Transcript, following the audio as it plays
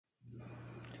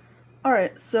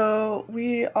Alright, so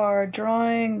we are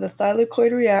drawing the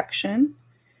thylakoid reaction,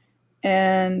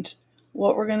 and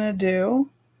what we're going to do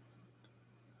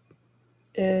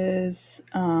is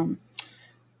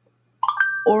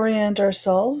orient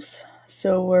ourselves.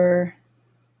 So we're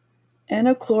in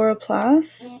a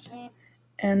chloroplast,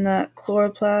 and that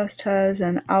chloroplast has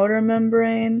an outer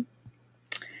membrane,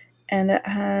 and it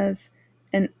has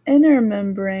an inner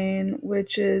membrane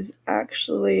which is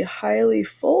actually highly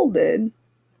folded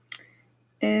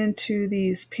into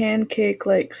these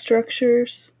pancake-like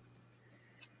structures.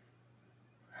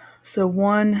 So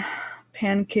one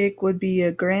pancake would be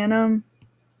a granum,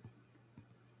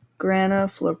 grana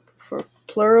for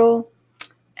plural,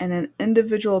 and an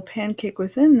individual pancake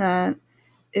within that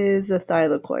is a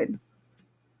thylakoid.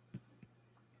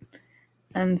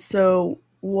 And so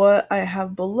what I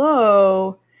have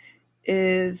below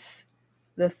is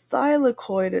the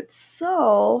thylakoid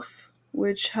itself,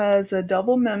 which has a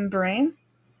double membrane.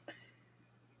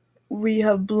 We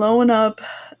have blown up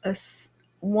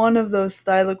one of those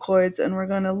thylakoids, and we're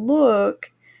going to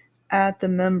look at the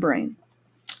membrane.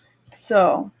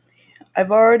 So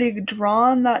I've already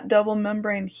drawn that double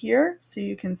membrane here, so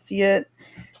you can see it,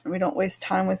 and we don't waste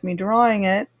time with me drawing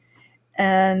it.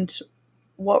 And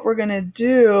what we're going to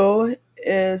do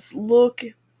is look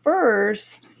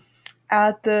first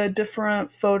at the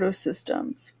different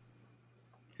photosystems.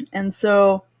 And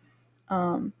so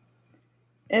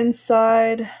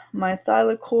inside my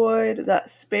thylakoid, that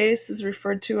space is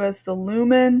referred to as the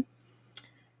lumen.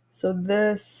 So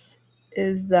this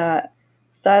is that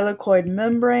thylakoid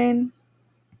membrane.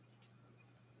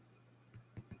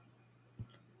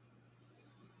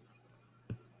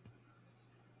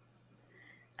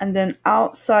 And then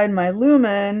outside my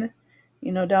lumen,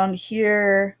 down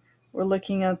here, we're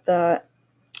looking at that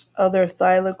other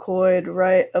thylakoid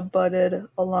right abutted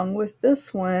along with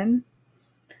this one.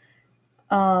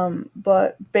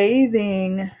 But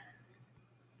bathing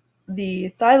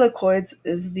the thylakoids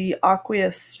is the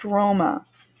aqueous stroma.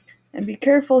 And be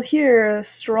careful here,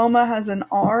 stroma has an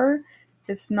R.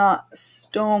 It's not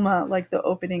stoma, like the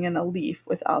opening in a leaf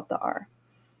without the R.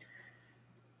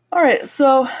 All right,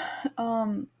 so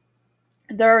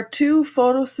there are two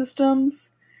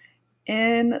photosystems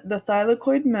in the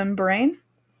thylakoid membrane,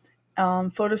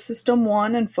 photosystem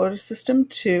 1 and photosystem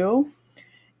 2.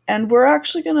 And we're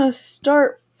actually going to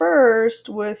start first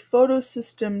with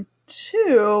photosystem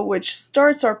 2, which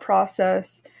starts our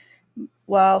process,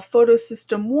 while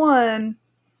photosystem 1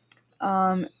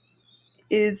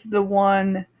 is the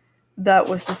one that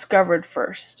was discovered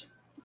first.